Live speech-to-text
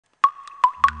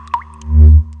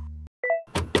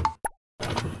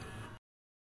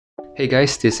Hey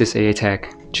guys, this is AA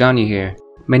Tech, Johnny here.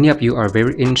 Many of you are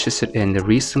very interested in the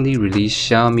recently released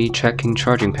Xiaomi tracking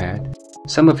charging pad.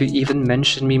 Some of you even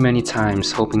mentioned me many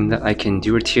times hoping that I can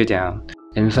do a teardown.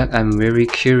 In fact, I'm very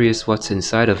curious what's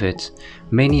inside of it,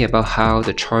 mainly about how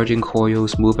the charging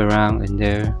coils move around in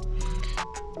there.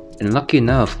 And lucky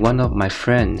enough, one of my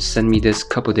friends sent me this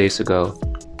couple days ago.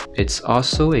 It's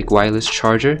also a wireless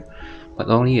charger, but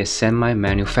only a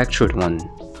semi-manufactured one.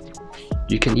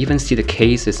 You can even see the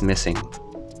case is missing.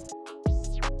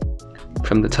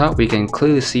 From the top we can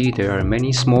clearly see there are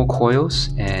many small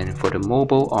coils, and for the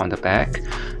mobile on the back,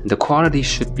 the quality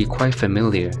should be quite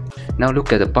familiar. Now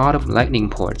look at the bottom lightning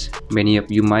port. Many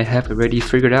of you might have already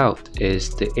figured out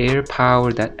is the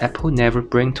AirPower that Apple never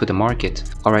bring to the market.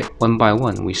 Alright, one by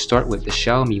one, we start with the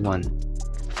Xiaomi one.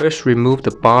 First, remove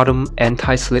the bottom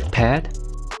anti-slip pad.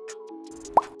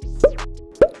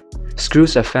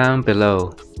 Screws are found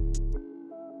below.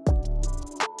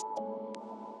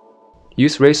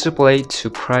 Use razor blade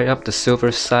to pry up the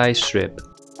silver side strip.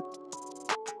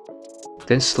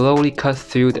 Then slowly cut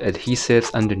through the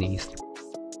adhesives underneath.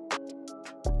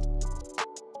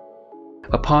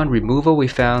 Upon removal, we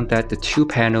found that the two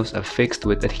panels are fixed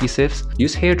with adhesives.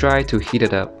 Use hairdryer to heat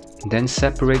it up. Then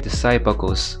separate the side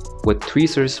buckles with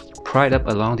tweezers pried up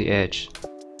along the edge.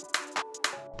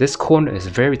 This corner is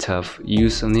very tough.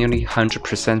 Used nearly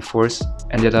 100% force.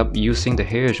 Ended up using the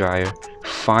hairdryer.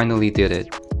 Finally did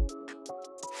it.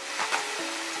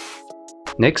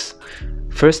 Next,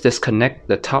 first disconnect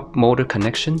the top motor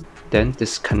connection, then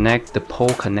disconnect the pole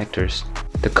connectors.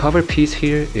 The cover piece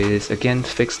here is again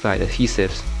fixed by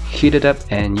adhesives. Heat it up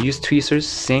and use tweezers,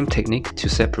 same technique to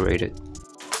separate it.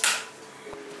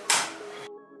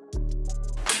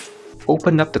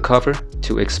 Open up the cover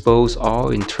to expose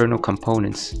all internal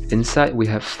components. Inside we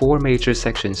have four major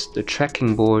sections: the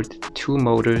tracking board, two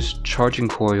motors, charging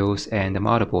coils, and the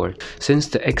motherboard. Since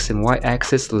the X and Y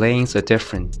axis lengths are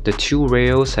different, the two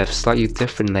rails have slightly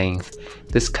different length.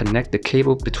 Disconnect the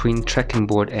cable between tracking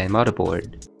board and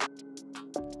motherboard.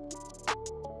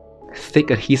 Thick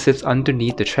adhesives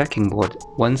underneath the tracking board.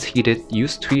 Once heated,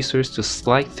 use tweezers to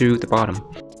slide through the bottom.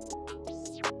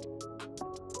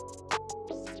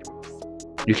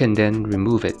 You can then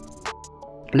remove it.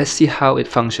 Let's see how it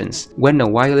functions. When a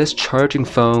wireless charging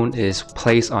phone is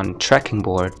placed on tracking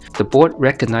board, the board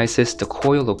recognizes the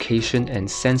coil location and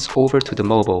sends over to the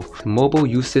mobile. The mobile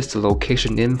uses the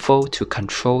location info to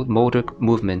control motor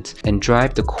movement and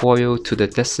drive the coil to the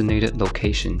designated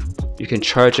location. You can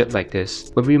charge it like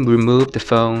this. When we remove the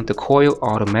phone, the coil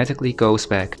automatically goes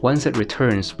back. Once it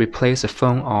returns, we place the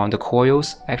phone on the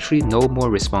coils. Actually, no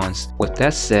more response. With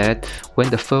that said, when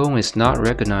the phone is not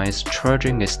recognized,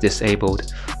 charging is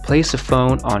disabled. Place the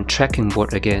phone on tracking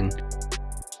board again.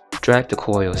 Drag the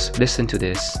coils. Listen to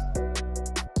this.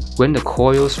 When the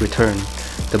coils return,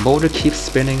 the motor keeps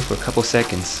spinning for a couple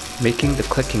seconds, making the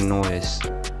clicking noise.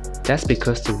 That's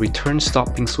because the return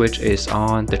stopping switch is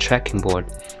on the tracking board.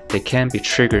 They can be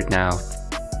triggered now.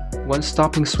 One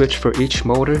stopping switch for each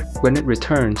motor. When it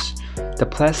returns, the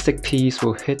plastic piece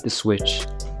will hit the switch.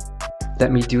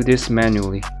 Let me do this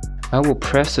manually. I will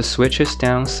press the switches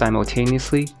down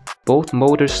simultaneously. Both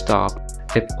motors stop.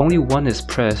 If only one is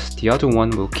pressed, the other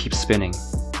one will keep spinning.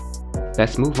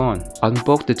 Let's move on.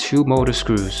 Unbolt the two motor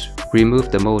screws.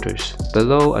 Remove the motors.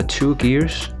 Below are two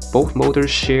gears. Both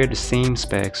motors share the same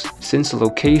specs. Since the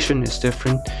location is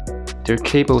different, their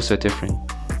cables are different.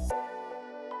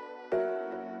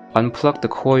 Unplug the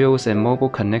coils and mobile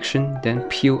connection, then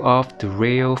peel off the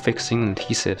rail fixing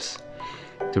adhesives.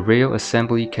 The rail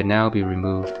assembly can now be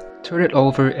removed. Turn it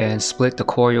over and split the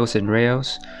coils and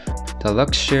rails. The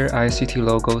Luxshare ICT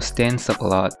logo stands up a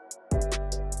lot.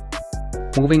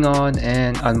 Moving on,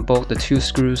 and unbolt the two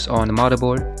screws on the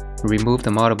motherboard. Remove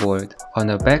the motherboard. On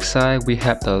the back side we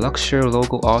have the Luxshare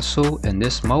logo also, and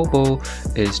this mobile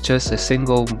is just a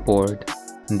single board.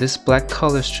 And this black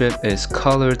color strip is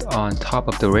colored on top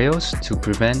of the rails to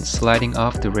prevent sliding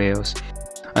off the rails.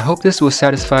 I hope this will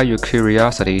satisfy your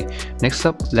curiosity. Next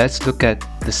up, let's look at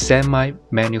the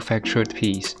semi-manufactured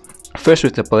piece. First,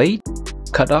 with the blade,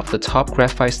 cut off the top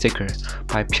graphite sticker.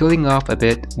 By peeling off a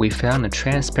bit, we found a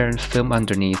transparent film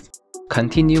underneath.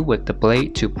 Continue with the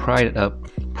blade to pry it up.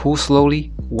 Pull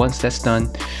slowly. Once that's done,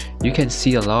 you can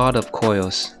see a lot of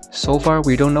coils. So far,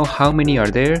 we don't know how many are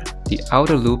there. The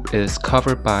outer loop is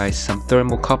covered by some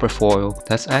thermal copper foil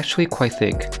that's actually quite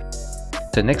thick.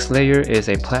 The next layer is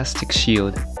a plastic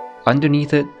shield.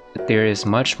 Underneath it, there is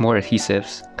much more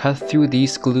adhesives. Cut through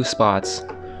these glue spots.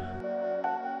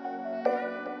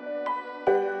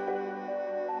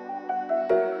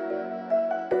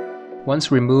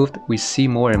 Once removed, we see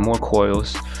more and more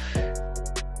coils.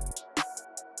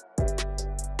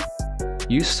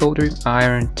 Use soldering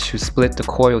iron to split the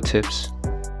coil tips.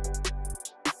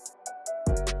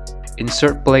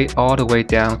 Insert blade all the way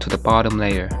down to the bottom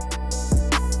layer.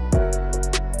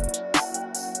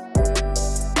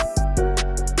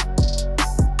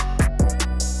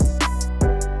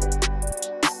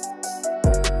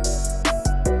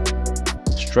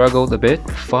 Struggled a bit.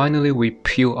 Finally, we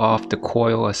peel off the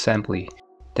coil assembly.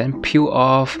 Then peel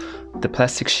off the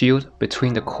plastic shield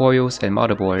between the coils and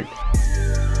motherboard.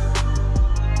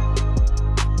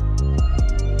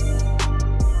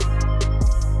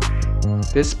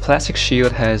 This plastic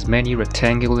shield has many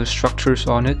rectangular structures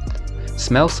on it.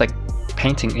 Smells like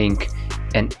painting ink,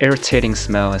 an irritating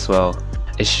smell as well.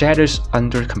 It shatters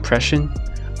under compression.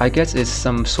 I guess it's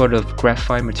some sort of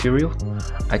graphite material.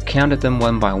 I counted them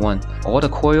one by one. All the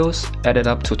coils added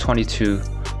up to 22.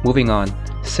 Moving on.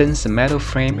 Since the metal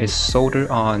frame is soldered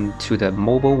on to the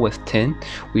mobile with tin,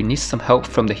 we need some help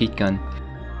from the heat gun.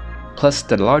 Plus,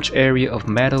 the large area of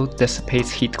metal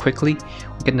dissipates heat quickly.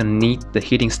 We're gonna need the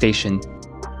heating station.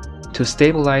 To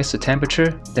stabilize the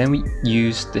temperature, then we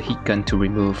use the heat gun to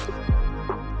remove.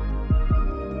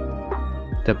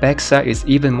 The backside is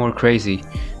even more crazy.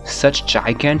 Such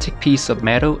gigantic piece of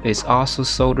metal is also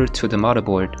soldered to the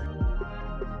motherboard.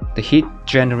 The heat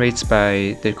generated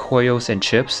by the coils and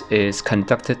chips is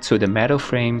conducted to the metal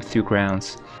frame through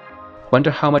grounds.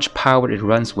 Wonder how much power it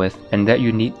runs with, and that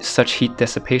you need such heat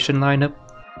dissipation lineup?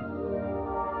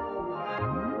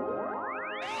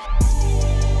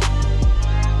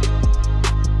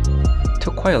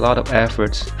 Took quite a lot of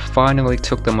efforts, finally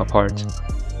took them apart.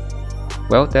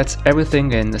 Well, that's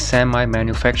everything in the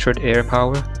semi-manufactured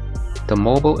AirPower. The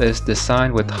mobile is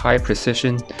designed with high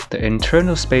precision. The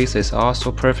internal space is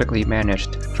also perfectly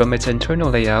managed. From its internal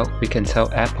layout, we can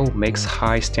tell Apple makes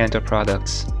high standard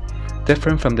products.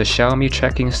 Different from the Xiaomi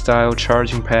tracking style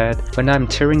charging pad, when I'm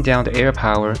tearing down the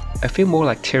AirPower, I feel more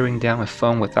like tearing down a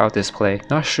phone without display.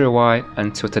 Not sure why,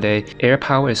 until today,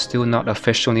 AirPower is still not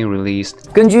officially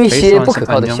released. 根据一些不可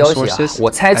靠的消息我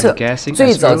猜测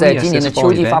最早在今年的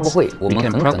秋季发布会，我们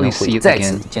很可能会再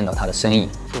次见到它的身影。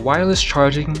For wireless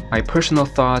charging, my personal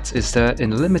thoughts is that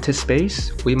in limited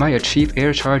space, we might achieve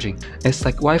air charging. It's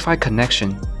like Wi-Fi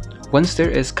connection. Once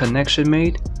there is connection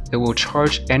made, it will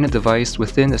charge any device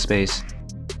within the space.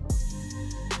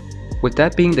 With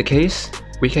that being the case,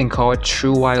 we can call it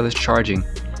true wireless charging.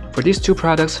 For these two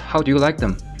products, how do you like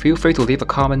them? Feel free to leave a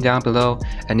comment down below,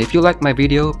 and if you like my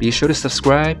video, be sure to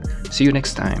subscribe. See you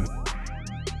next time.